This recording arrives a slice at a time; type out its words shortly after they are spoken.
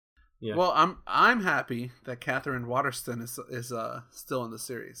Yeah. Well, I'm happy that Catherine Waterston is still in the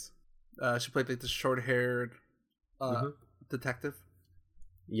series. She played like the short-haired detective.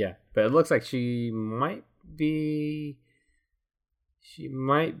 Yeah, but it looks like she might be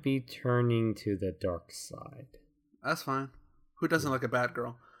turning to the dark side. That's fine. Who doesn't like a bad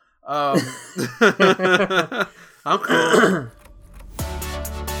girl? I'm cool.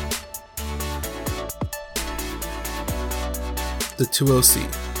 The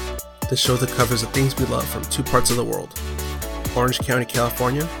 2OC, the show that covers the things we love from two parts of the world, Orange County,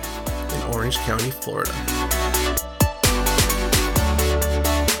 California, and Orange County, Florida.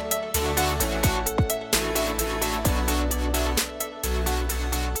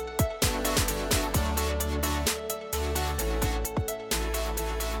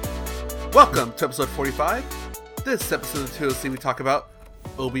 Welcome to episode 45. This episode of the 2OC we talk about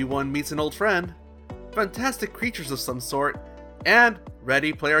Obi-Wan meets an old friend, fantastic creatures of some sort, and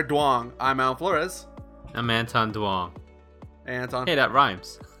Ready Player Duong. I'm Al Flores. I'm Anton Duong. Anton. Hey, that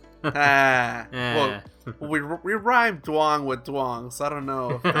rhymes. Well, we rhymed Duong with Duong, so I don't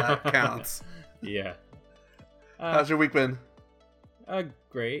know if that counts. Yeah. How's your week been?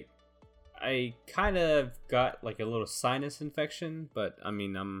 Great. I kind of got like a little sinus infection, but I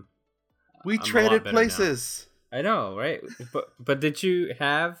mean, We I'm traded places. now. I know, right? But did you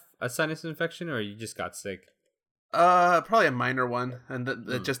have a sinus infection, or you just got sick? Probably a minor one, and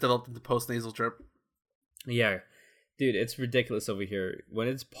it just developed into post-nasal drip. Yeah, dude, it's ridiculous over here. When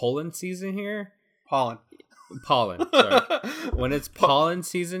it's pollen season here, Pollen. Sorry. When it's pollen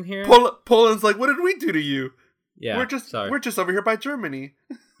season here, Pollen's like, what did we do to you? yeah, we're just over here by Germany.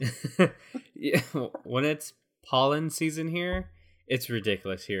 Yeah, when it's pollen season here, it's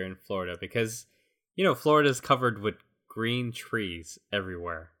ridiculous here in Florida because, you know, Florida's covered with green trees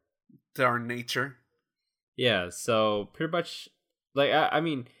everywhere. To our nature. Yeah, so pretty much, like, I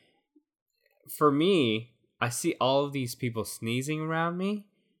mean, for me, I see all of these people sneezing around me.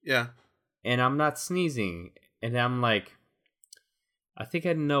 Yeah. And I'm not sneezing. And I'm like, I think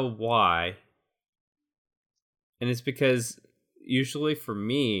I know why. And it's because, usually for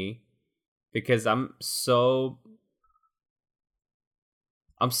me, because I'm so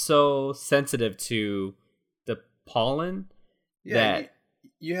sensitive to the pollen that...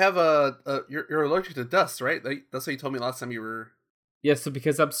 You have you're allergic to dust, right? That's what you told me last time you were. Yeah, so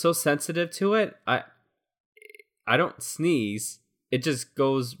because I'm so sensitive to it, I don't sneeze. It just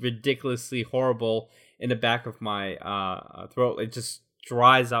goes ridiculously horrible in the back of my throat. It just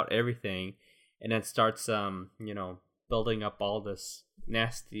dries out everything, and then starts building up all this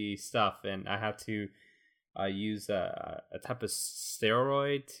nasty stuff, and I have to use a type of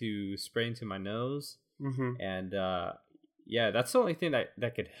steroid to spray into my nose, and yeah, that's the only thing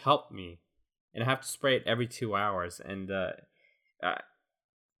that could help me. And I have to spray it every 2 hours. And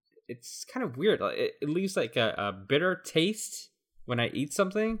it's kind of weird. It leaves like a bitter taste when I eat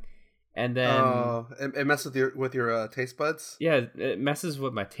something. And then... it messes with your taste buds? Yeah, it messes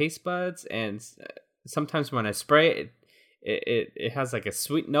with my taste buds. And sometimes when I spray it, it has like a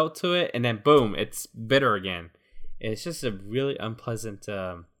sweet note to it. And then boom, it's bitter again. And it's just a really unpleasant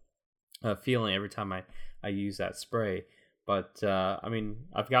feeling every time I use that spray. But, I mean,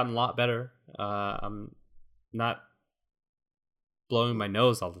 I've gotten a lot better. I'm not blowing my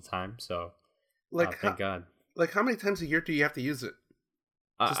nose all the time, so thank God. Like, how many times a year do you have to use it?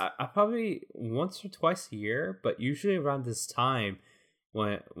 I probably once or twice a year, but usually around this time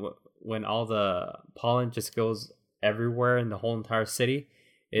when all the pollen just goes everywhere in the whole entire city,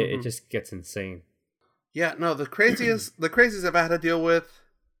 it just gets insane. Yeah, no, the craziest I've had to deal with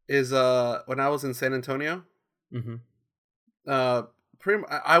is when I was in San Antonio. Mm-hmm. I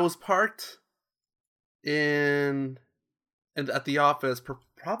was parked at the office for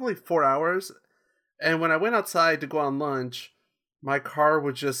probably 4 hours, and when I went outside to go on lunch, my car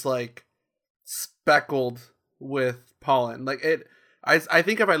was just like speckled with pollen. Like I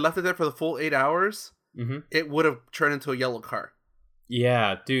think if I left it there for the full 8 hours, it would have turned into a yellow car.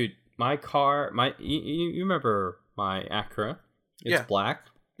 Yeah, dude, my car, you remember my Acura? It's black.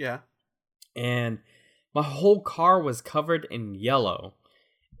 Yeah, and my whole car was covered in yellow.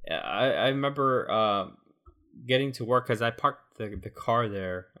 I remember getting to work because I parked the car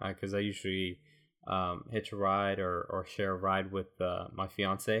there because I usually hitch a ride or share a ride with my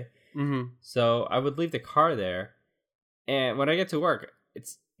fiance. So I would leave the car there, and when I get to work,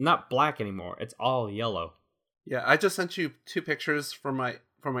 it's not black anymore. It's all yellow. Yeah, I just sent you 2 pictures from my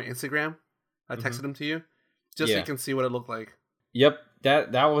Instagram. I texted them to you just so you can see what it looked like. Yep,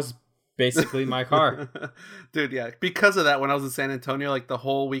 that was basically my car. Dude, yeah. Because of that, when I was in San Antonio, like the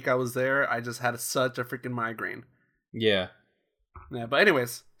whole week I was there, I just had such a freaking migraine. Yeah. Yeah, but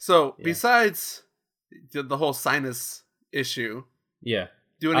anyways, so Yeah. besides the whole sinus issue, Yeah.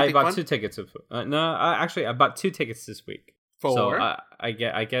 do I anything bought fun? 2 tickets. I bought 2 tickets this week. So For I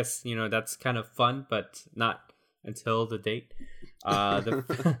guess that's kind of fun, but not until the date.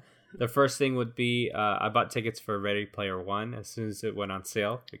 The the first thing would be I bought tickets for Ready Player One as soon as it went on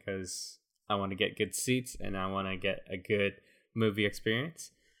sale because I want to get good seats and I want to get a good movie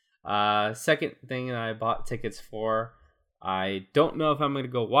experience. Second thing that I bought tickets for, I don't know if I'm gonna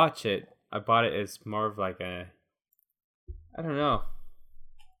go watch it. I bought it as more of like I don't know.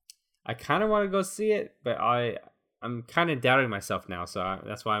 I kind of want to go see it, but I'm kind of doubting myself now, so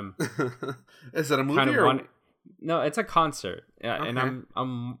that's why I'm is it a movie kind of or wanting. No, it's a concert, and Okay.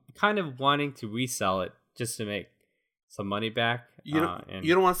 I'm kind of wanting to resell it just to make some money back. you don't And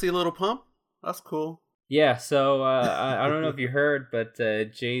you don't want to see a little pump? That's cool. yeah, so I don't know if you heard, but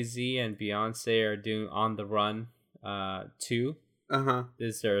Jay-Z and Beyonce are doing On the Run 2. Uh-huh.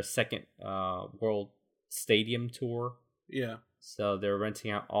 This is their second world stadium tour. Yeah. So they're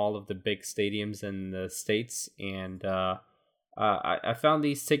renting out all of the big stadiums in the States, and I found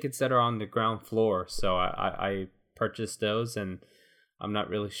these tickets that are on the ground floor, so I purchased those, and I'm not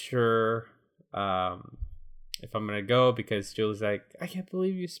really sure if I'm gonna go because Julie's like, I can't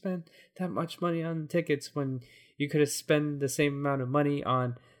believe you spent that much money on tickets when you could have spent the same amount of money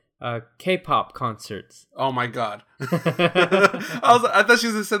on K-pop concerts. Oh my god. I thought she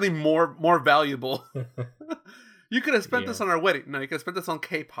was something more valuable. You could have spent this on our wedding. No, you could have spent this on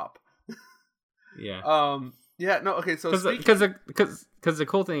K-pop. Yeah. Yeah. No. Okay. So Because the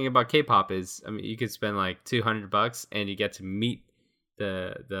cool thing about K-pop is, I mean, you could spend like $200 and you get to meet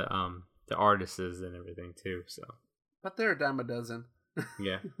the artists and everything too. So, but they're a dime a dozen.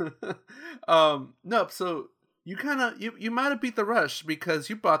 yeah. No. So you might have beat the rush because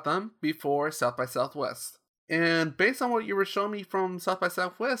you bought them before South by Southwest, and based on what you were showing me from South by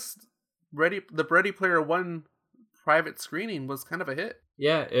Southwest, the Ready Player One private screening was kind of a hit.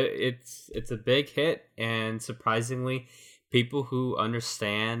 Yeah, it's a big hit, and surprisingly, people who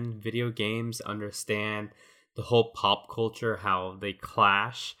understand video games, understand the whole pop culture, how they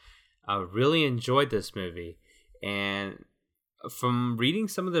clash, really enjoyed this movie. And from reading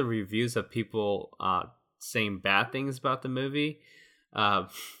some of the reviews of people saying bad things about the movie,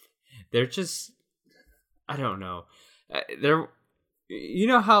 they're just, I don't know. They're, you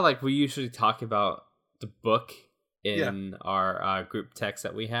know how like we usually talk about the book in our group text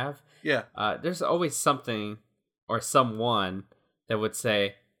that we have? Yeah. There's always something or someone that would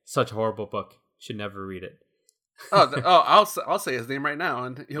say, such a horrible book, should never read it. I'll say his name right now,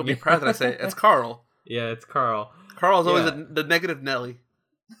 and he'll be proud that I say it. It's Carl. Yeah, it's Carl. Carl's always the negative Nelly.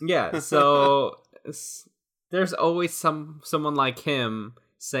 Yeah, so there's always someone like him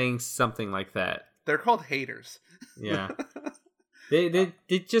saying something like that. They're called haters. Yeah. They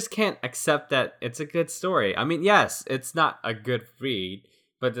just can't accept that it's a good story. I mean, yes, it's not a good read,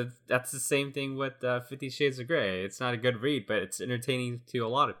 but that's the same thing with 50 Shades of Grey. It's not a good read, but it's entertaining to a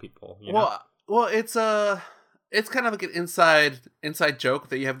lot of people. You know? Well, it's kind of like an inside joke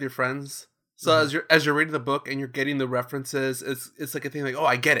that you have with your friends. So as you're reading the book and you're getting the references, it's like a thing like, oh,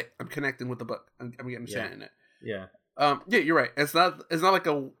 I get it. I'm connecting with the book. I'm understanding it. Yeah. Yeah, you're right. It's not like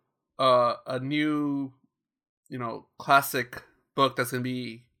a new, classic book that's gonna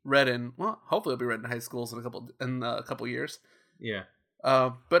be read in, well, hopefully it'll be read in high schools in a couple years. Yeah.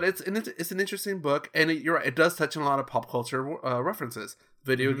 But it's an interesting book, and you're right. It does touch on a lot of pop culture references,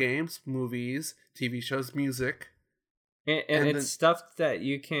 video games, movies, TV shows, music, and it's then stuff that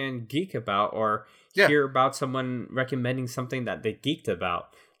you can geek about or hear about someone recommending something that they geeked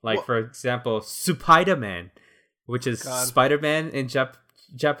about. Like, for example, Spider-Man, which is Spider-Man in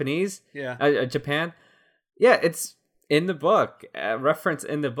Japanese. Yeah. Japan. Yeah, it's in the book, reference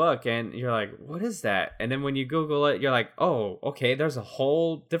in the book, and you're like, what is that? And then when you Google it, you're like, oh, okay, there's a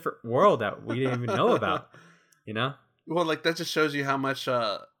whole different world that we didn't even know about, Well, like, that just shows you how much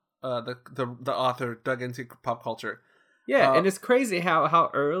the author dug into pop culture. Yeah, and it's crazy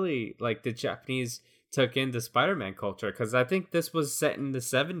how early, like, the Japanese took into Spider-Man culture, because I think this was set in the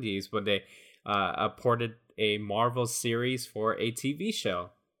 70s when they ported a Marvel series for a TV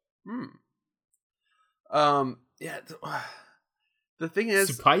show. Yeah. The thing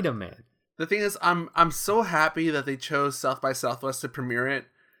is, Spider-Man. The thing is, I'm so happy that they chose South by Southwest to premiere it,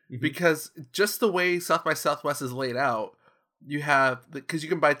 because just the way South by Southwest is laid out, you have, because you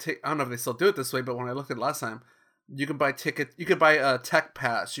can buy I don't know if they still do it this way, but when I looked at it last time, you can buy tickets. You can buy a tech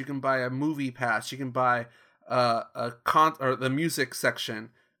pass. You can buy a movie pass. You can buy or the music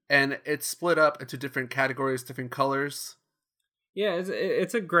section, and it's split up into different categories, different colors. Yeah,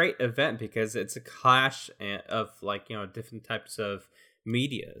 it's a great event because it's a clash of like different types of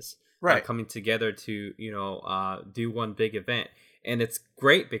medias Right. coming together to do one big event, and it's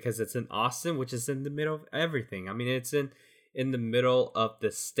great because it's in Austin, which is in the middle of everything. I mean, it's in the middle of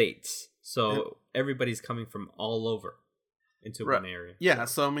the states, Yep. so everybody's coming from all over into Right. one area. Yeah.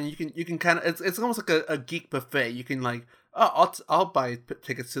 So I mean, you can kind of it's almost like a geek buffet. You can like, oh, I'll buy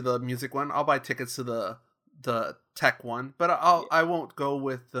tickets to the music one. I'll buy tickets to the tech one, but Yeah, I won't go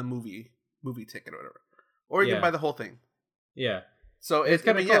with the movie ticket or whatever. Or you can yeah, buy the whole thing. yeah. So It's I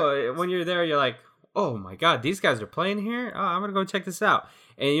kind of mean, yeah, cool when you're there. You're like, oh my god, these guys are playing here. Oh, I'm gonna go check this out.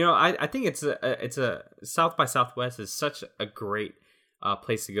 And I think it's a South by Southwest is such a great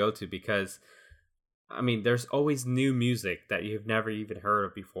place to go to because I mean, there's always new music that you've never even heard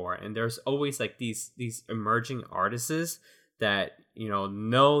of before, and there's always like these emerging artists that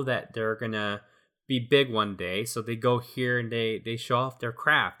know that they're gonna be big one day, so they go here and they show off their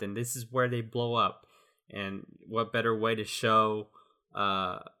craft, and this is where they blow up. And what better way to show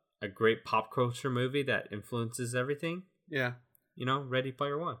a great pop culture movie that influences everything? yeah. Ready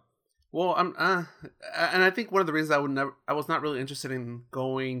Player One. Well, and I think one of the reasons I was not really interested in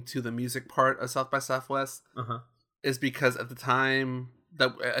going to the music part of South by Southwest Uh huh. is because at the time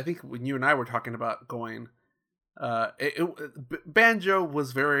that I think when you and I were talking about going, banjo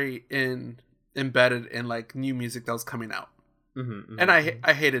was very embedded in like new music that was coming out, Mm-hmm, and mm-hmm.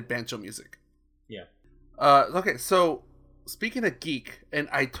 I hated banjo music. Yeah. Okay, so speaking of geek, and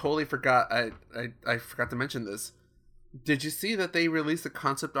I totally forgot I forgot to mention this. Did you see that they released the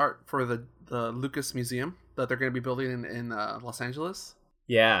concept art for the Lucas Museum that they're going to be building in Los Angeles?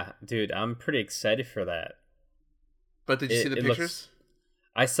 Yeah, dude, I'm pretty excited for that. But did you see the It pictures? looks.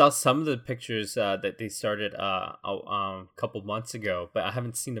 I saw some of the pictures that they started a couple months ago, but I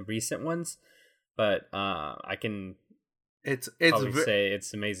haven't seen the recent ones. But I can It's probably say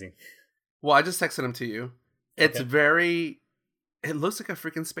it's amazing. well, I just texted them to you. It's Okay. very. It looks like a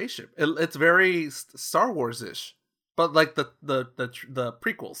freaking spaceship. It's very Star Wars ish, but like the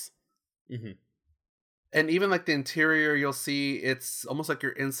prequels, Hmm. and even like the interior, you'll see it's almost like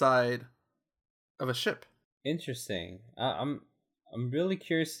you're inside of a ship. Interesting. I'm really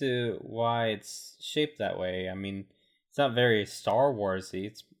curious to why it's shaped that way. I mean, it's not very Star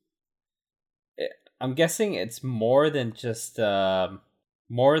Warsy. I'm guessing it's more than just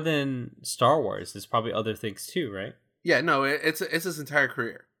more than Star Wars. There's probably other things too, right? Yeah, no, it's his entire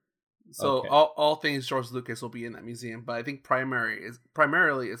career. So Okay. all things George Lucas will be in that museum, but I think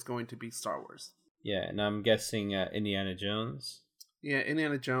primarily it's going to be Star Wars. Yeah, and I'm guessing Indiana Jones. Yeah,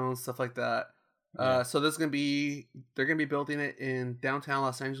 Indiana Jones, stuff like that. Yeah. So they're gonna be building it in downtown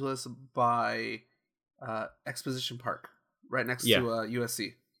Los Angeles by Exposition Park, right next Yeah. to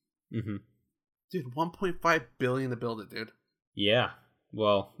USC. Mm-hmm. Dude, 1.5 billion to build it, dude. Yeah.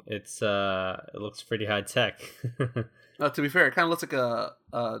 Well, it looks pretty high tech. To be fair, it kind of looks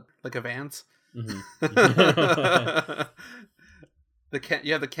like a Vans. Hmm.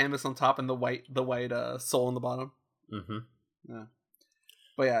 You have the canvas on top and the white sole on the bottom. Hmm. Yeah.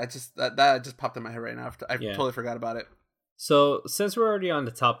 But yeah, it just that just popped in my head right now. I Yeah. totally forgot about it. So since we're already on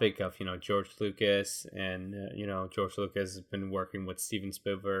the topic of George Lucas, and George Lucas has been working with Steven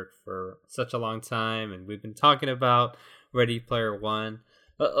Spielberg for such a long time, and we've been talking about Ready Player One.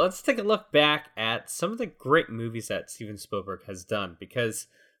 Let's take a look back at some of the great movies that Steven Spielberg has done, because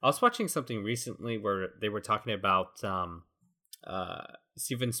I was watching something recently where they were talking about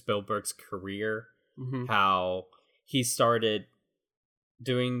Steven Spielberg's career, Hmm. how he started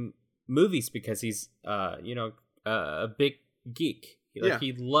doing movies because he's a big geek. Yeah.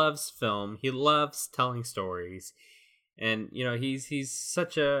 He loves film, he loves telling stories, and he's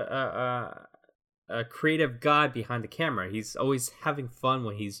such a creative guy behind the camera. He's always having fun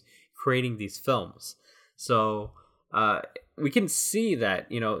when he's creating these films. So we can see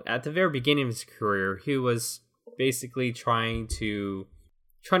that at the very beginning of his career, he was basically trying to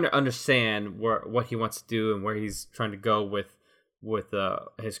understand what he wants to do and where he's trying to go with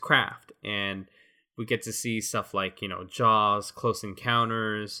his craft. And we get to see stuff like Jaws, Close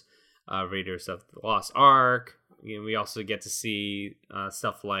Encounters, Raiders of the Lost Ark. We also get to see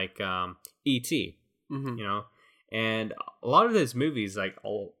stuff like E.T. Hmm. And a lot of those movies, like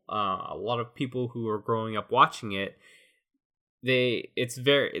a lot of people who are growing up watching it,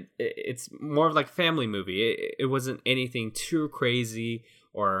 it's more of like a family movie. It wasn't anything too crazy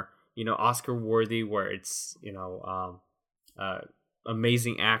or Oscar worthy, where it's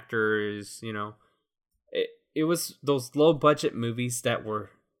amazing actors. It was those low budget movies that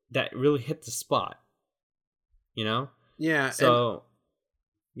really hit the spot. Yeah. So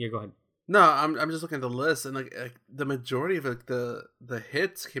yeah, go ahead. No, I'm just looking at the list, and like the majority of like, the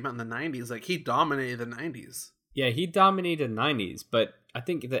hits came out in the '90s. Like he dominated the '90s. Yeah, he dominated the '90s, but I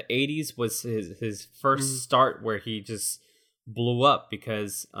think the '80s was his first start where he just blew up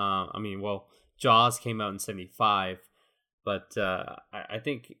because I mean, well, Jaws came out in '75, but I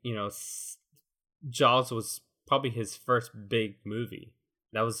think Jaws was probably his first big movie.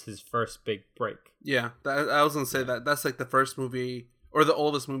 That was his first big break. Yeah, I was gonna say that's like the first movie or the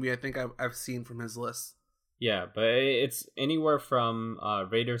oldest movie I think I've seen from his list. Yeah, but it's anywhere from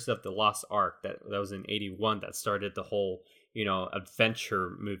Raiders of the Lost Ark that was in '81 that started the whole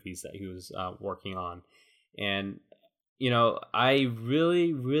adventure movies that he was working on, and I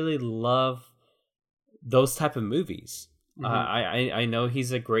really really love those type of movies. I know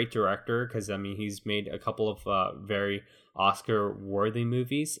he's a great director because I mean he's made a couple of very Oscar worthy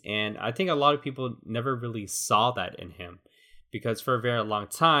movies, and I think a lot of people never really saw that in him because for a very long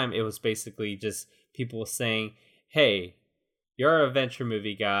time it was basically just people saying, "Hey, you're an adventure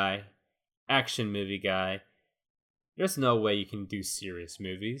movie guy, action movie guy. There's no way you can do serious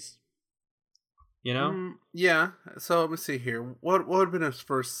movies." Yeah. So let me see here. What would have been his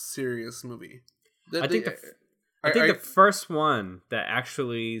first serious movie? I think the first one that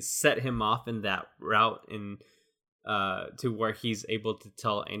actually set him off in that route to where he's able to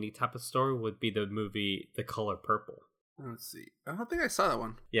tell any type of story would be the movie The Color Purple. Let's see. I don't think I saw that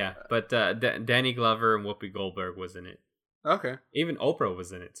one. Yeah, but Danny Glover and Whoopi Goldberg was in it. Okay. Even Oprah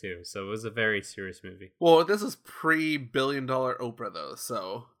was in it too, so it was a very serious movie. Well, this is pre-billion-dollar Oprah though,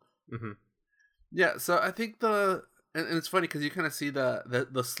 so yeah. So I think and it's funny because you kind of see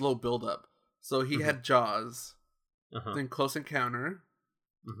the slow build-up. So he had Jaws, then Close Encounter,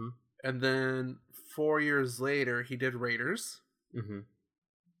 and then 4 years later he did Raiders,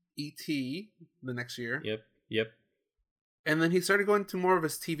 E.T. the next year. Yep. And then he started going to more of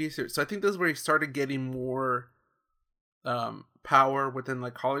his TV series. So I think this is where he started getting more power within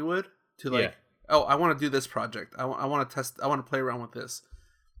like Hollywood to like, oh, I want to do this project. I want to test. I want to play around with this.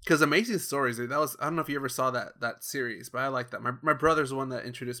 Because Amazing Stories, that was, I don't know if you ever saw that series, but I like that. My brother's the one that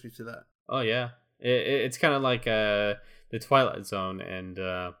introduced me to that. Oh yeah, it's kind of like the Twilight Zone and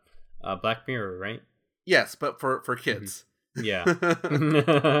Black Mirror, right? Yes, but for kids. Yeah.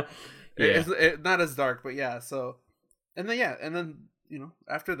 It's not as dark, but yeah. So, and then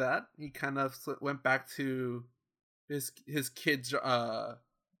after that he kind of went back to his kids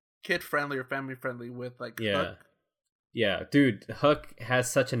kid friendly or family friendly with like Hook. Yeah, dude, Hook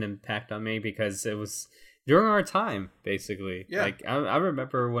has such an impact on me because it was during our time, basically. Yeah. Like I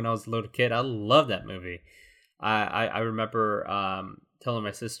remember when I was a little kid, I loved that movie. I remember telling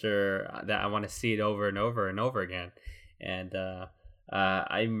my sister that I want to see it over and over and over again, and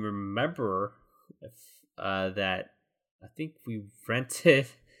I remember that I think we rented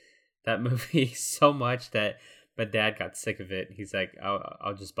that movie so much that my dad got sick of it. He's like,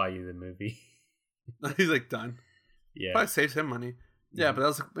 "I'll just buy you the movie." He's like done. Yeah, probably saves him money. Yeah, but that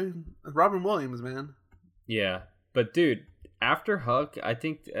was like, Robin Williams, man. Yeah, but dude, after Hook, I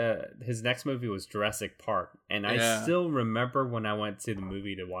think his next movie was Jurassic Park, and I still remember when I went to the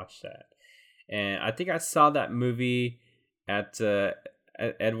movie to watch that, and I think I saw that movie at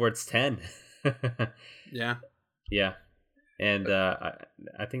Edward's 10. Yeah, and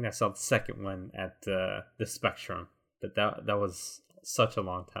I think I saw the second one at the Spectrum, but that was such a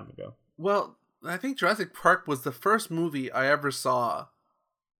long time ago. Well, I think Jurassic Park was the first movie I ever saw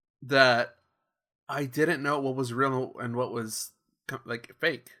that I didn't know what was real and what was like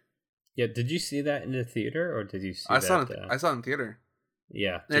fake. Yeah, did you see that in the theater or did you see I saw it in theater.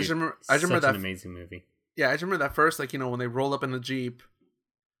 Yeah, dude, I just remember that an amazing movie. Yeah, I just remember that first, like, when they roll up in the Jeep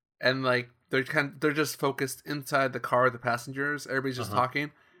and like they're just focused inside the car, the passengers, everybody's just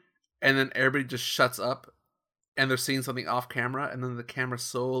talking, and then everybody just shuts up and they're seeing something off camera, and then the camera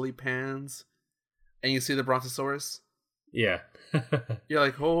slowly pans and you see the Brontosaurus. Yeah. You're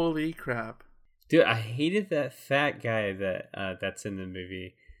like, holy crap. Dude, I hated that fat guy that's in the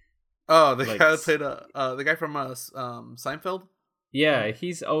movie. Oh, the guy that played the guy from Seinfeld? Yeah,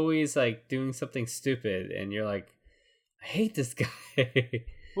 he's always like doing something stupid and you're like, I hate this guy.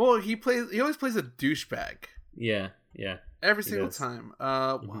 Well, he always plays a douchebag. Yeah. Every single time.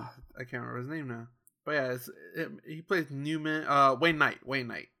 I can't remember his name now. But yeah, he plays Newman. Wayne Knight.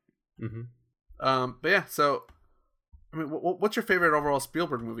 But yeah, so I mean, what's your favorite overall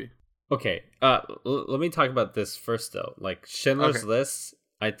Spielberg movie? Okay, let me talk about this first though. Like Schindler's List,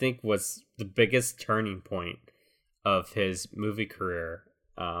 I think was the biggest turning point of his movie career.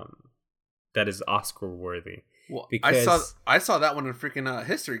 That is Oscar worthy. Well, because I saw that one in freaking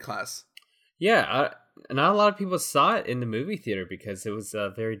history class. Yeah, not a lot of people saw it in the movie theater because it was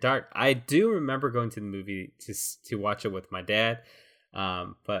very dark. I do remember going to the movie to watch it with my dad,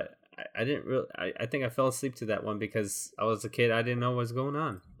 but I didn't really. I think I fell asleep to that one because I was a kid. I didn't know what was going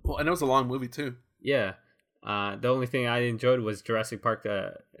on. Well, and it was a long movie too. Yeah. The only thing I enjoyed was Jurassic Park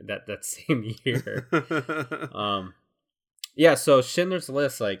that same year. Yeah, so Schindler's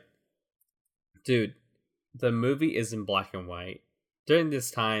List, like, dude, the movie is in black and white. During this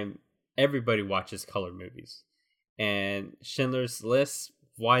time, everybody watches color movies. And Schindler's List,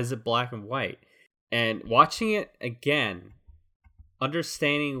 why is it black and white? And watching it again,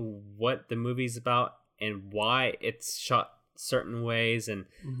 understanding what the movie's about and why it's shot certain ways and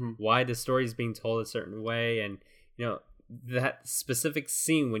why the story is being told a certain way, and that specific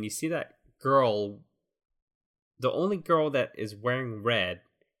scene when you see that girl, the only girl that is wearing red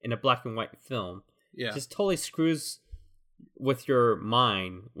in a black and white film, just totally screws with your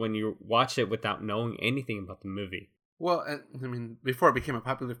mind when you watch it without knowing anything about the movie. Well, I mean, before it became a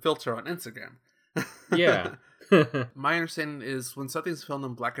popular filter on Instagram. Yeah. My understanding is when something's filmed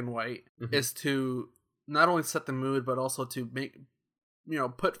in black and white is to not only set the mood, but also to make,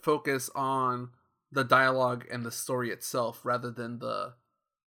 put focus on the dialogue and the story itself rather than the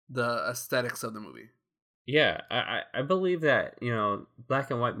aesthetics of the movie. Yeah, I believe that,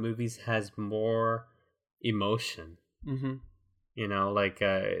 black and white movies has more emotion.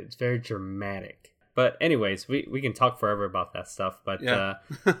 It's very dramatic. But anyways, we can talk forever about that stuff. But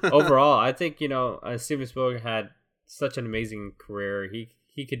overall, I think, Steven Spielberg had such an amazing career.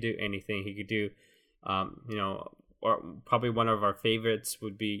 He could do anything. He could do, or probably one of our favorites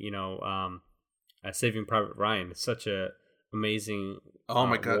would be, Saving Private Ryan. It's such a amazing oh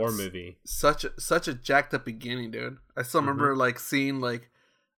my God, war movie. Such a jacked up beginning, dude. I still remember seeing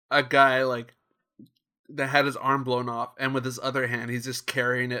a guy that had his arm blown off, and with his other hand he's just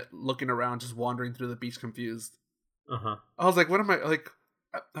carrying it, looking around, just wandering through the beach confused. I was like, what am I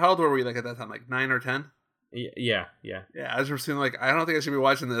how old were we at that time, 9 or 10? Yeah. I was just seeing I don't think I should be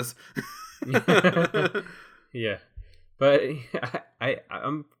watching this. Yeah, but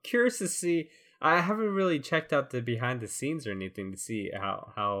I'm curious to see. I haven't really checked out the behind the scenes or anything to see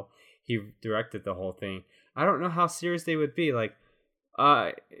how he directed the whole thing. I don't know how serious they would be.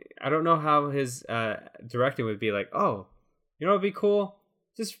 I don't know how his directing would be. Oh, it'd be cool.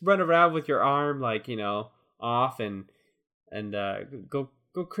 Just run around with your arm off and go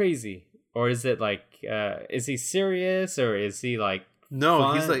crazy. Or is it is he serious, or is he no?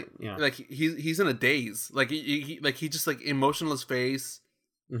 fun? He's he's in a daze. He just emotionless face.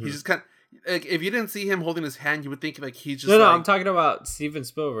 He's just kind of. If you didn't see him holding his hand, you would think he's just. No, I'm talking about Steven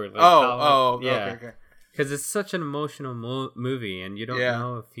Spielberg. Okay. Because it's such an emotional movie, and you don't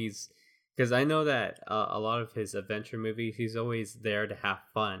know if he's. Because I know that a lot of his adventure movies, he's always there to have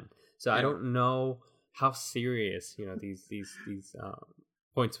fun. So I don't know how serious these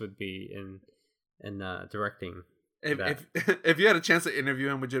points would be in directing. If you had a chance to interview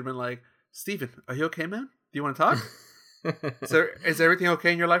him, would you have been like, Steven, are you okay, man? Do you want to talk? Is everything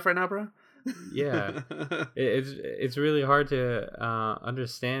okay in your life right now, bro? Yeah, it's really hard to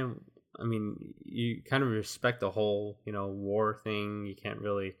understand. I mean, you kind of respect the whole war thing. You can't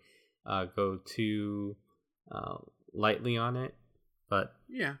really go too lightly on it, but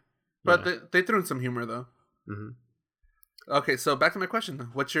they threw in some humor though. Okay, so back to my question though.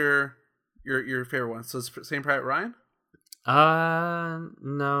 What's your favorite one? So it's Saving Private Ryan?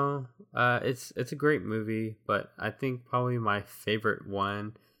 No. It's a great movie, but I think probably my favorite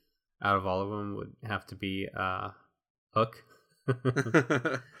one out of all of them would have to be Hook.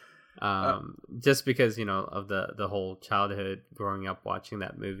 Just because of the whole childhood growing up watching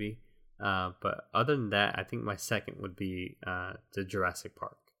that movie. But other than that, I think my second would be the Jurassic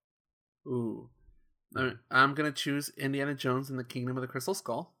Park. Ooh, I'm gonna choose Indiana Jones and the Kingdom of the Crystal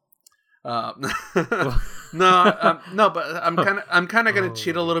Skull. No, but I'm kind of gonna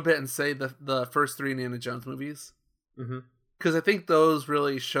cheat a little bit and say the first 3 Indiana Jones movies, because I think those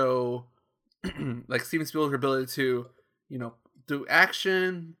really show Steven Spielberg's ability to do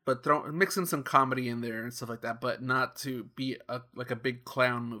action, but mix in some comedy in there and stuff like that, but not to be a big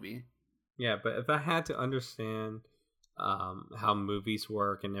clown movie. Yeah, but if I had to understand how movies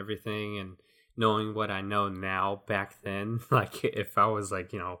work and everything, and knowing what I know now back then, if I was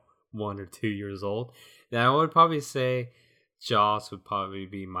 1 or 2 years old, then I would probably say Jaws would probably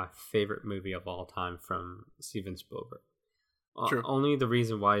be my favorite movie of all time from Steven Spielberg. True. Only the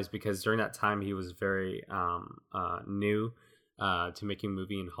reason why is because during that time he was very new to making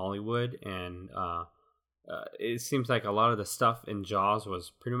movie in Hollywood, and it seems like a lot of the stuff in Jaws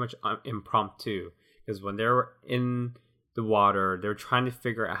was pretty much impromptu, because when they were in the water, they were trying to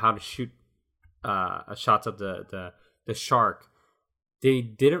figure out how to shoot shots of the shark, they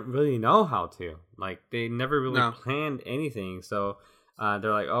didn't really know how to. Like, they never really planned anything. So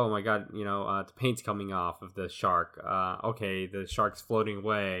they're like, oh my god, the paint's coming off of the shark. Okay, the shark's floating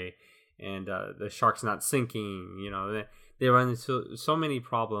away, and the shark's not sinking. They run into so many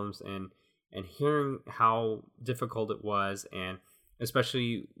problems, and hearing how difficult it was, and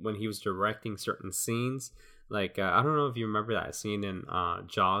especially when he was directing certain scenes. Like, I don't know if you remember that scene in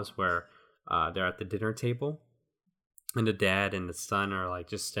Jaws where they're at the dinner table and the dad and the son are like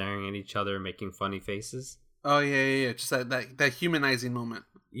just staring at each other, making funny faces. Oh, yeah. Just that humanizing moment.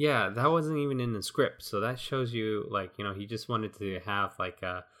 Yeah, that wasn't even in the script. So that shows you, like, he just wanted to have like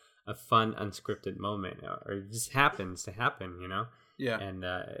a fun, unscripted moment, or it just happens to happen, Yeah. And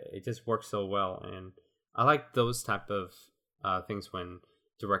it just works so well. And I like those type of things when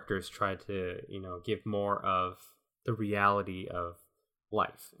directors try to, give more of the reality of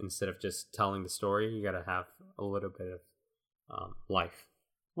life instead of just telling the story. You got to have a little bit of life.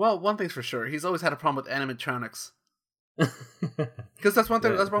 Well, one thing's for sure, he's always had a problem with animatronics. Because that's one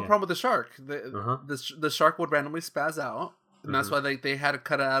thing. That's one problem with the shark. The shark would randomly spaz out, and that's why they had to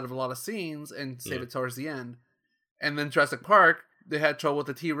cut it out of a lot of scenes and save it towards the end. And then Jurassic Park, they had trouble with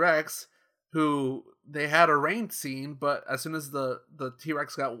the T-Rex, who they had a rain scene, but as soon as the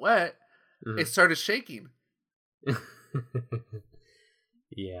T-Rex got wet, it started shaking.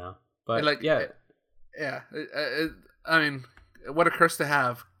 Yeah, but I mean, what a curse to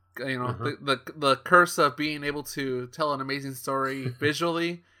have. The curse of being able to tell an amazing story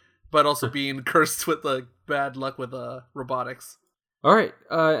visually, but also being cursed with bad luck with robotics. All right,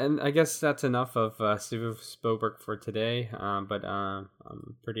 and I guess that's enough of Steven Spielberg for today. But I'm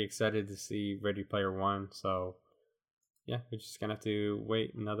pretty excited to see Ready Player One. So yeah, we're just gonna have to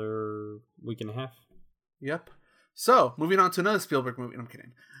wait another week and a half. Yep. So moving on to another Spielberg movie. No, I'm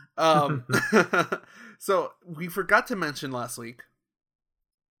kidding. So we forgot to mention last week.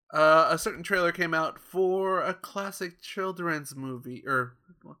 A certain trailer came out for a classic children's movie, or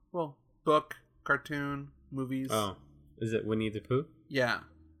book, cartoon, movies. Oh, is it Winnie the Pooh? Yeah.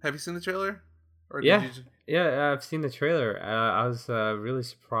 Have you seen the trailer? Or yeah, I've seen the trailer. I was really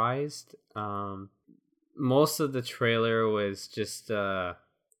surprised. Most of the trailer was just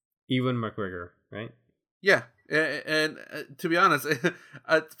Ewan McGregor, right? Yeah, and to be honest,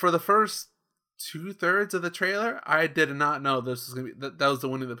 for the first 2/3 of the trailer, I did not know this was gonna be that was the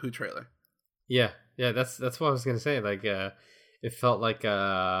Winnie the Pooh trailer. Yeah, that's what I was gonna say. Like, it felt like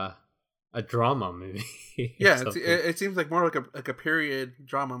a drama movie. Yeah, it seems like more like a period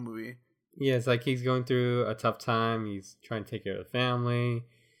drama movie. Yeah, it's like he's going through a tough time. He's trying to take care of the family,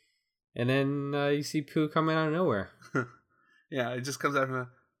 and then you see Pooh coming out of nowhere. Yeah, it just comes out from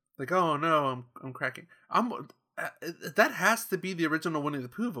like, oh no, I'm cracking. That has to be the original Winnie the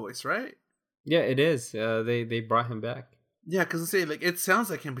Pooh voice, right? Yeah, it is. They brought him back. Yeah, because it sounds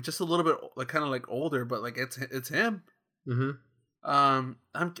like him, but just a little bit like kind of like older, but like it's him. Mm-hmm.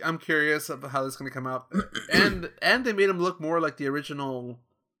 I'm curious about how this is gonna come out, and they made him look more like the original,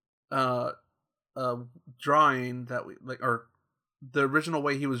 drawing that we like, or the original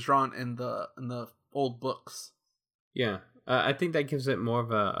way he was drawn in the old books. Yeah, I think that gives it more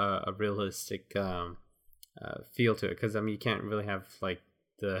of a realistic feel to it, because you can't really have like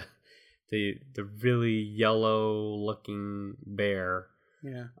the really yellow looking bear.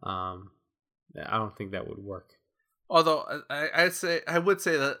 Yeah. I don't think that would work. Although I would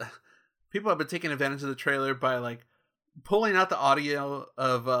say that people have been taking advantage of the trailer by like pulling out the audio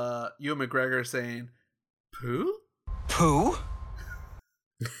of Ewan McGregor saying "Pooh."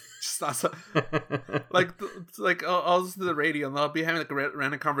 Just not so, like I'll listen to the radio and I'll be having like a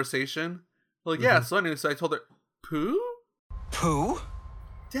random conversation. Like, yeah, so anyway, so I told her Pooh.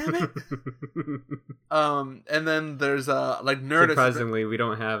 Damn it. And then there's like Nerdist. Surprisingly, we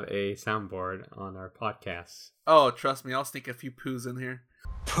don't have a soundboard on our podcast. Oh, trust me, I'll sneak a few poos in here.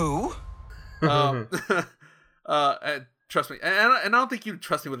 Pooh? Trust me, and I don't think you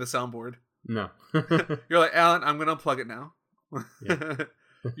trust me with a soundboard. No. You're like, Alan, I'm gonna unplug it now. Yeah.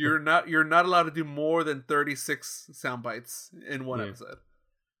 You're not allowed to do more than 36 sound bites in one episode.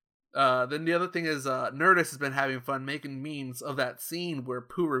 Then the other thing is, Nerdist has been having fun making memes of that scene where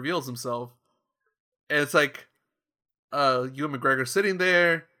Pooh reveals himself. And it's like, Ewan McGregor sitting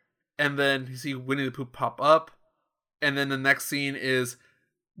there, and then you see Winnie the Pooh pop up, and then the next scene is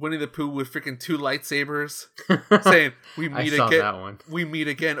Winnie the Pooh with freaking 2 lightsabers, saying, "We meet again. That one. We meet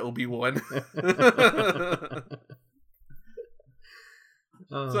again, Obi-Wan."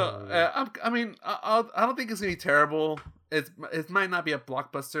 So, I don't think it's gonna be terrible. It might not be a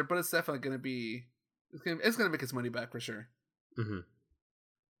blockbuster, but it's definitely gonna be. It's gonna make its money back for sure. Mm-hmm.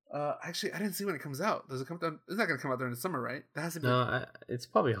 Actually, I didn't see when it comes out. Does it come down? It's not gonna come out during the summer, right? That has to be. No, it's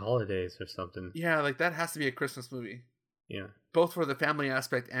probably holidays or something. Yeah, like that has to be a Christmas movie. Yeah. Both for the family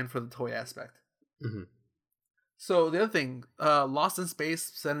aspect and for the toy aspect. Mm-hmm. So the other thing, Lost in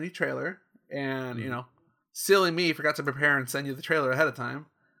Space sent a new trailer, and silly me forgot to prepare and send you the trailer ahead of time.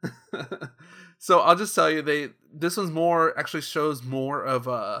 So I'll just tell you, this one's actually shows more of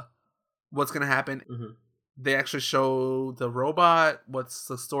what's gonna happen. Mm-hmm. They actually show the robot. What's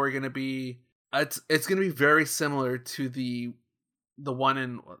the story gonna be? It's gonna be very similar to the one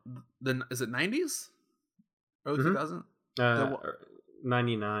in is it 90s? Early 2000?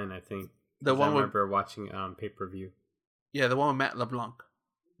 99, I think. The one I remember watching pay-per-view. Yeah, the one with Matt LeBlanc.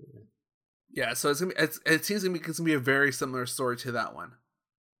 Yeah, so it seems it's gonna be a very similar story to that one.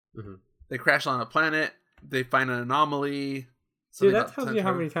 Mm-hmm. They crash on a planet. They find an anomaly. Dude, that tells you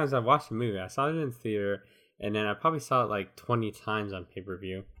how many times I've watched the movie. I saw it in theater, and then I probably saw it like 20 times on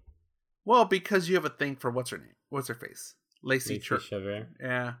pay-per-view. Well, because you have a thing for what's her name? What's her face? Lacey Chabert.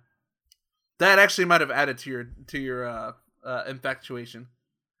 Yeah, that actually might have added to your infatuation.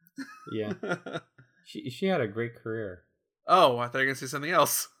 Yeah, she had a great career. Oh, I thought you were gonna say something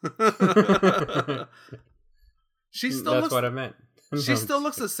else. That's what I meant. She still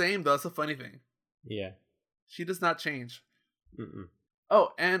looks the same, though. That's a funny thing. Yeah, she does not change. Mm-mm.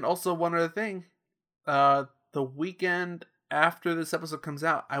 Oh, and also one other thing. The weekend after this episode comes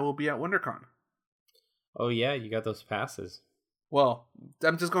out, I will be at WonderCon. Oh yeah, you got those passes. Well,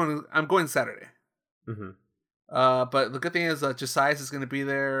 I'm going Saturday. Mm-hmm. But the good thing is Josias is going to be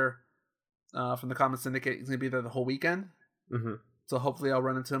there from the Comic Syndicate. He's going to be there the whole weekend. Mm-hmm. So hopefully I'll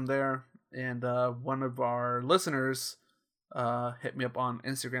run into him there. And one of our listeners hit me up on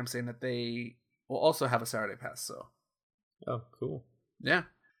Instagram saying that they will also have a Saturday pass. So. Oh, cool. Yeah.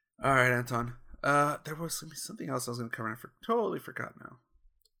 All right, Anton. There was going to be something else I was going to cover. I totally forgot now.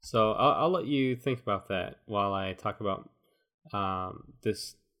 So I'll let you think about that while I talk about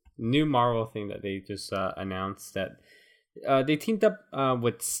this new Marvel thing that they just announced, that they teamed up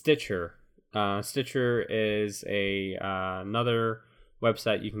with Stitcher. Stitcher is another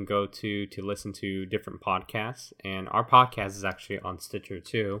website you can go to listen to different podcasts, and our podcast is actually on Stitcher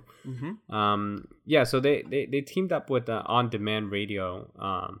too. Mm-hmm. So they teamed up with on-demand radio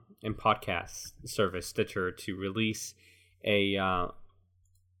and podcast service Stitcher to release a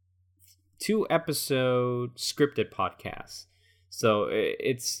 2-episode scripted podcast. So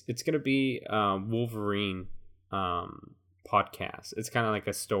it's gonna be Wolverine podcast. It's kind of like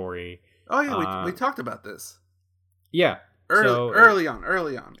a story. Oh yeah, we talked about this. Yeah, early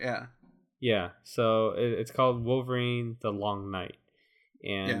on, yeah. Yeah, so it's called Wolverine: The Long Night,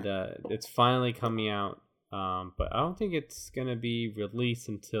 and it's finally coming out. But I don't think it's gonna be released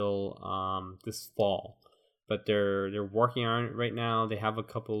until this fall. But they're working on it right now. They have a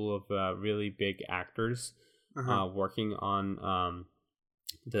couple of really big actors working on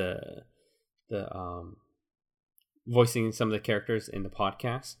the voicing some of the characters in the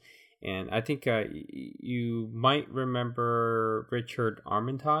podcast. And I think you might remember Richard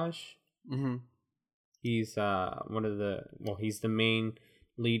Armitage. Mm-hmm. He's he's the main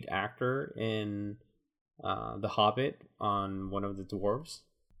lead actor in The Hobbit on one of the dwarves.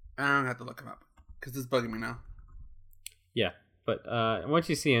 I don't have to look him up because it's bugging me now. Yeah, but once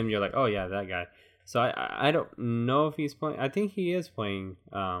you see him, you're like, oh yeah, that guy. So I don't know if he's playing. I think he is playing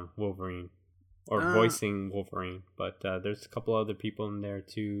Wolverine or voicing Wolverine. But there's a couple other people in there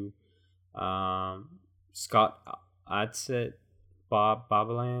too. Scott Adsit, Bob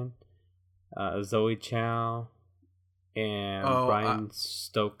Bobalan, Zoe Chow, and Brian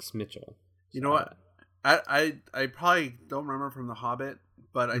Stokes Mitchell. You know what? I probably don't remember from The Hobbit,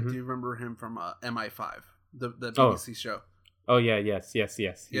 but I do remember him from MI5, the BBC show. Oh yeah, yes. Yeah,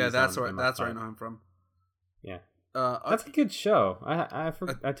 that's where I know him from. Yeah, that's a good show. I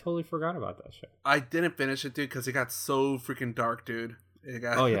totally forgot about that show. I didn't finish it, dude, because it got so freaking dark, dude.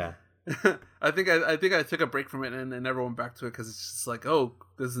 Oh yeah. I think I took a break from it and never went back to it because it's just like, oh,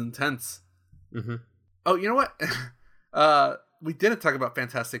 this is intense. Mm-hmm. Oh, you know what? We didn't talk about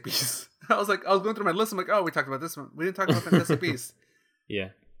Fantastic Beasts. I was going through my list. I'm like, oh, we talked about this one. We didn't talk about Fantastic Beasts. Yeah.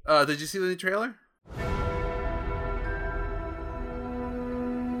 Did you see the new trailer?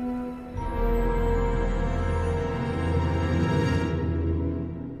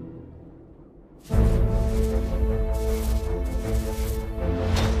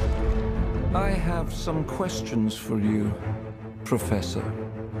 I have some questions for you, Professor.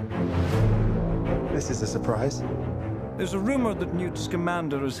 This is a surprise. There's a rumor that Newt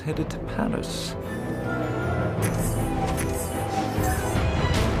Scamander is headed to Paris.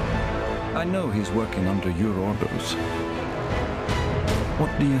 I know he's working under your orders.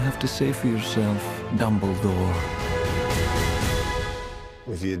 What do you have to say for yourself, Dumbledore?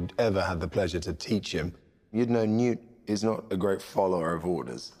 If you'd ever had the pleasure to teach him, you'd know Newt is not a great follower of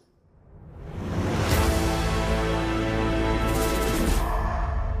orders.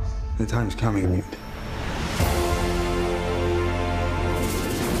 The time's coming, Newt,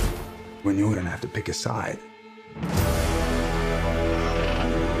 when you're gonna have to pick a side.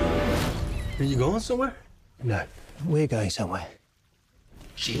 Are you going somewhere? No, we're going somewhere.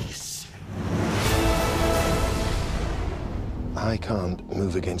 Jeez. I can't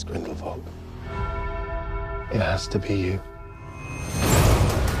move against Grindelwald. It has to be you.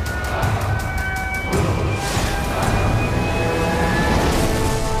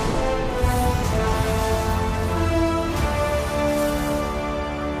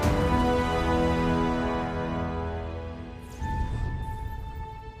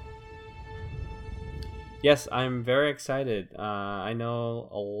 Yes, I'm very excited. I know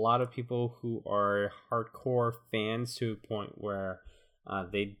a lot of people who are hardcore fans to a point where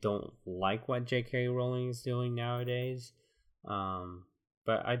they don't like what J.K. Rowling is doing nowadays.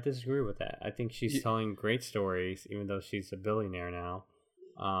 But I disagree with that. I think she's telling great stories, even though she's a billionaire now.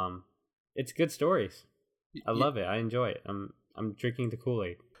 It's good stories. I love it. I enjoy it. I'm drinking the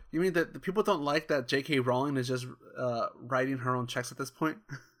Kool-Aid. You mean that the people don't like that J.K. Rowling is just writing her own checks at this point?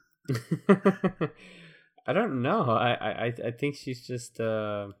 I don't know. I think she's just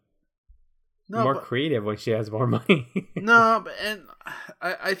more creative when she has more money. No, but and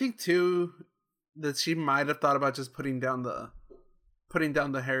I think too that she might have thought about just putting down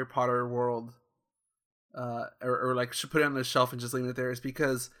the Harry Potter world, or like she put it on the shelf and just leaving it there, is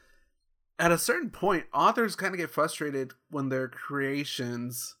because at a certain point, authors kind of get frustrated when their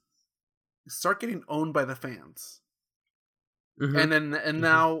creations start getting owned by the fans. Mm-hmm. And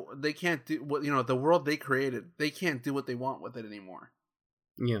now they can't do what, the world they created. They can't do what they want with it anymore.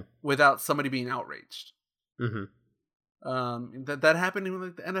 Yeah, without somebody being outraged. Mm-hmm. That happened in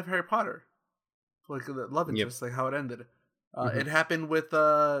like the end of Harry Potter, like the love interest, like how it ended. It happened with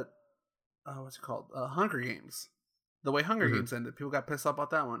what's it called? Hunger Games. The way Hunger Games ended, people got pissed off about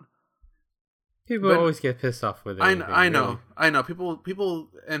that one. People always get pissed off with it. I know. People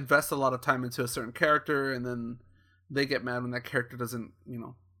invest a lot of time into a certain character, and then they get mad when that character doesn't,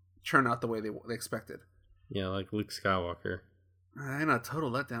 turn out the way they expected. Yeah, like Luke Skywalker. I know,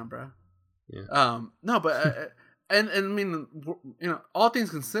 total letdown, bro. Yeah. No, but and I mean, all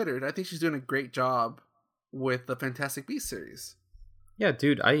things considered, I think she's doing a great job with the Fantastic Beasts series. Yeah,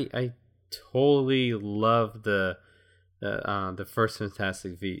 dude, I totally love the first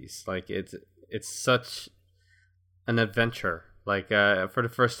Fantastic Beasts. Like it's such an adventure. Like for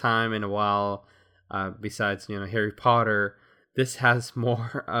the first time in a while. Besides, Harry Potter, this has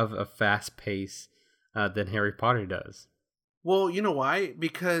more of a fast pace than Harry Potter does. Well, you know why?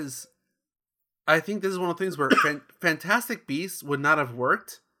 Because I think this is one of the things where Fantastic Beasts would not have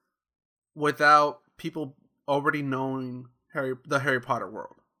worked without people already knowing the Harry Potter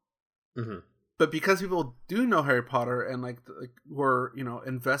world. Mm-hmm. But because people do know Harry Potter and were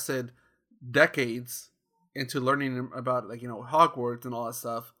invested decades into learning about Hogwarts and all that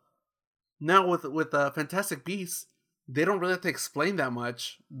stuff. Now with Fantastic Beasts, they don't really have to explain that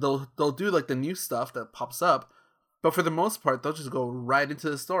much. They'll do like the new stuff that pops up, but for the most part, they'll just go right into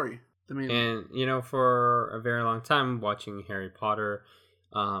the story. I mean, and for a very long time watching Harry Potter,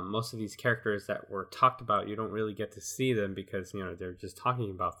 most of these characters that were talked about, you don't really get to see them because they're just talking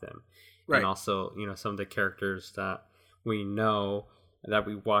about them, right? And also some of the characters that we know that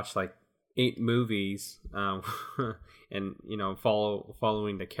we watched like 8 movies, and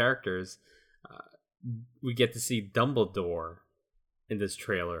following the characters. We get to see Dumbledore in this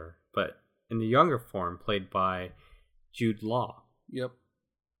trailer, but in the younger form, played by Jude Law. Yep.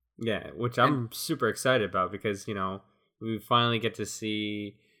 Yeah, which I'm super excited about because we finally get to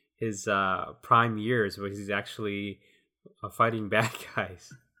see his prime years where he's actually fighting bad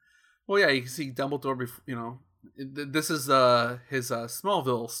guys. Well, yeah, you can see Dumbledore before. This is his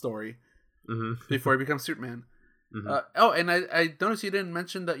Smallville story before he becomes Superman. Mm-hmm. And I noticed you didn't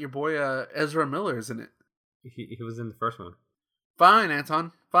mention that your boy Ezra Miller is in it. He was in the first one. Fine,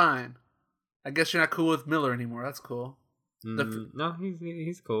 Anton. Fine. I guess you're not cool with Miller anymore. That's cool. No,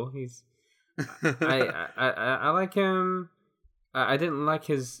 he's cool. He's. I like him. I didn't like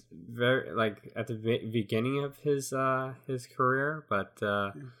his at the beginning of his career, but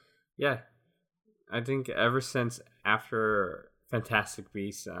yeah, I think ever since after Fantastic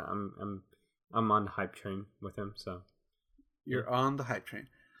Beasts, I'm on the hype train with him. So you're on the hype train.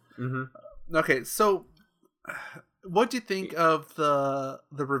 Mm-hmm. Okay, so what do you think of the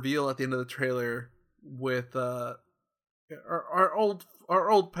reveal at the end of the trailer with our old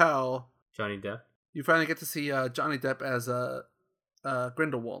pal. Johnny Depp. You finally get to see Johnny Depp as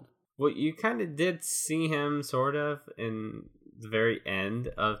Grindelwald. Well, you kind of did see him sort of in the very end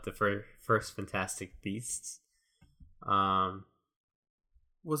of the first Fantastic Beasts. Was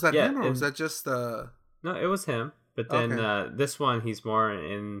that him, or was that just No, it was him. But then this one, he's more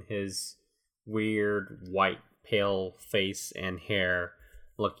in his weird white, pale face and hair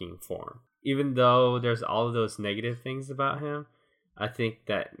looking form. Even though there's all of those negative things about him, I think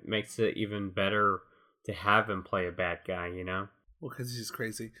that makes it even better to have him play a bad guy, you know? Well, because he's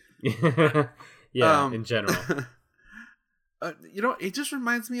crazy. Yeah, in general. It just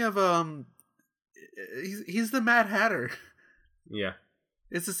reminds me of he's the Mad Hatter. Yeah.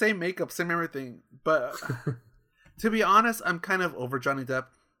 It's the same makeup, same everything. But to be honest, I'm kind of over Johnny Depp.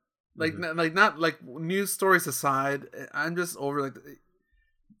 Not news stories aside, I'm just over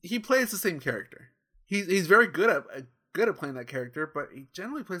he plays the same character. He's very good at playing that character, but he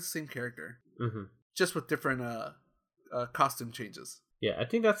generally plays the same character, just with different costume changes. Yeah, I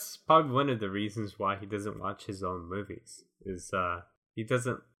think that's probably one of the reasons why he doesn't watch his own movies. Is he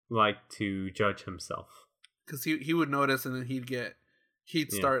doesn't like to judge himself. Because he would notice, and then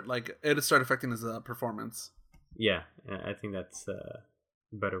he'd start it'd start affecting his performance. Yeah, I think that's a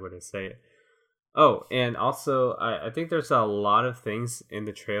better way to say it. Oh, and also I think there's a lot of things in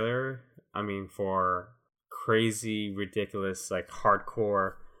the trailer. I mean, for crazy, ridiculous,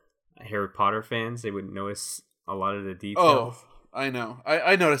 hardcore Harry Potter fans, they would notice a lot of the details. Oh, I know.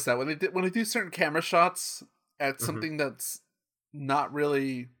 I noticed that when they do certain camera shots at something that's not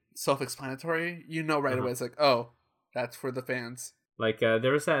really self-explanatory, right away. It's like, oh, that's for the fans.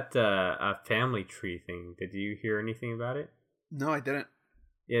 There was that family tree thing. Did you hear anything about it? No, I didn't.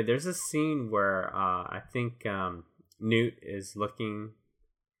 Yeah, there's a scene where I think Newt is looking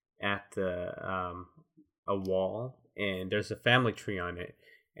at a wall, and there's a family tree on it.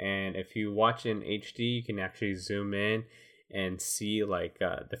 And if you watch in HD, you can actually zoom in and see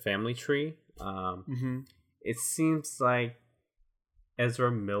the family tree. It seems like Ezra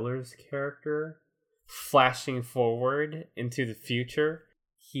Miller's character flashing forward into the future.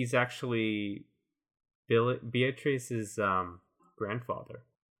 He's actually Beatrice's grandfather.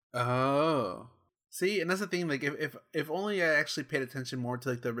 Oh, see, and that's the thing. If only I actually paid attention more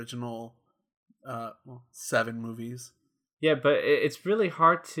to the original 7 movies. Yeah, but it's really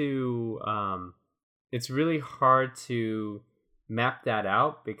hard to map that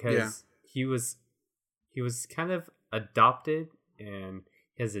out because he was kind of adopted and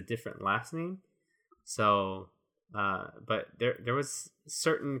he has a different last name. So, but there was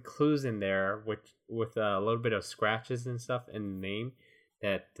certain clues in there with a little bit of scratches and stuff in the name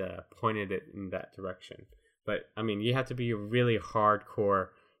that pointed it in that direction. But I mean, you have to be a really hardcore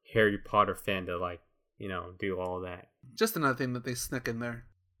Harry Potter fan to do all that. Just another thing that they snuck in there.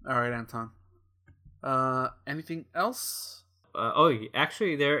 All right, Anton. Anything else?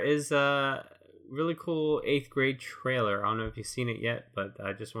 Actually, there is a really cool 8th grade trailer. I don't know if you've seen it yet, but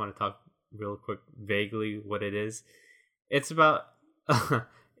I just want to talk real quick, vaguely, what it is. It's about a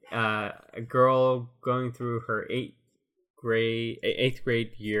girl going through her 8th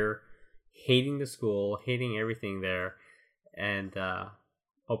grade year, hating the school, hating everything there, and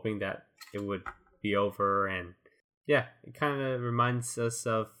hoping that it would be over. And yeah, it kind of reminds us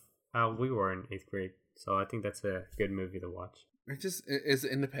of how we were in 8th grade. So I think that's a good movie to watch. Is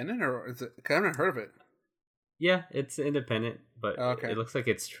it independent, or is it? I haven't heard of it. Yeah, it's independent, but it looks like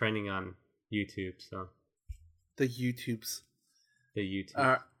it's trending on YouTube. So the YouTubes.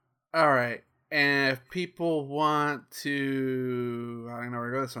 All right. And if people want to, I don't know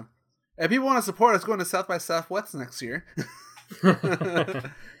where to go this one. If people want to support us going to South by Southwest next year, how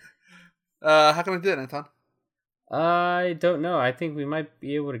can I do it, Anton? I don't know. I think we might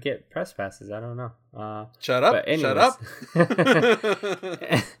be able to get press passes. I don't know. Shut up. Shut up.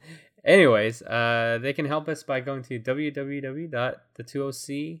 Anyways, they can help us by going to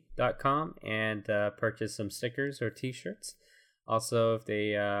www.the2oc.com and purchase some stickers or t-shirts. Also, if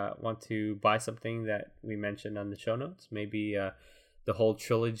they want to buy something that we mentioned on the show notes, maybe the whole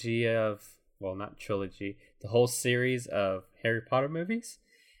trilogy of, well, not trilogy, the whole series of Harry Potter movies,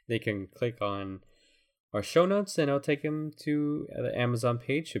 they can click on our show notes and it'll take them to the Amazon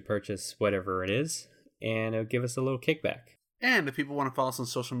page to purchase whatever it is, and it'll give us a little kickback. And if people want to follow us on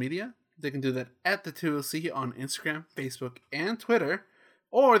social media, they can do that at the 2OC on Instagram, Facebook, and Twitter,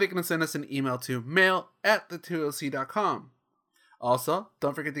 or they can send us an email to mail@the2oc.com. Also,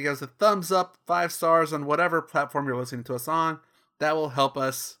 don't forget to give us a thumbs up, 5 stars on whatever platform you're listening to us on. That will help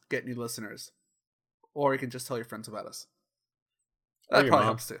us get new listeners. Or you can just tell your friends about us. That probably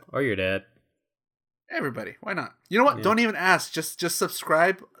helps too. Or your dad. Everybody. Why not? You know what? Yeah. Don't even ask. Just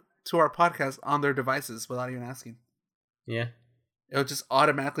subscribe to our podcast on their devices without even asking. Yeah. It'll just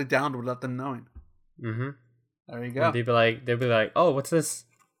automatically download without them knowing. Mm-hmm. There you And go. they'll be like, oh, what's this?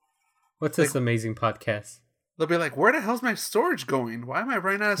 What's this amazing podcast? They'll be like, where the hell's my storage going? Why am I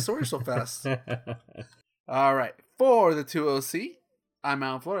running out of storage so fast? All right. For the 2OC, I'm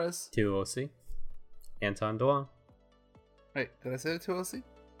Alan Flores. 2OC. Anton Duan. Wait, did I say the 2OC?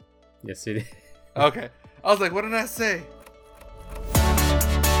 Yes, it is. Okay. I was like, what did I say?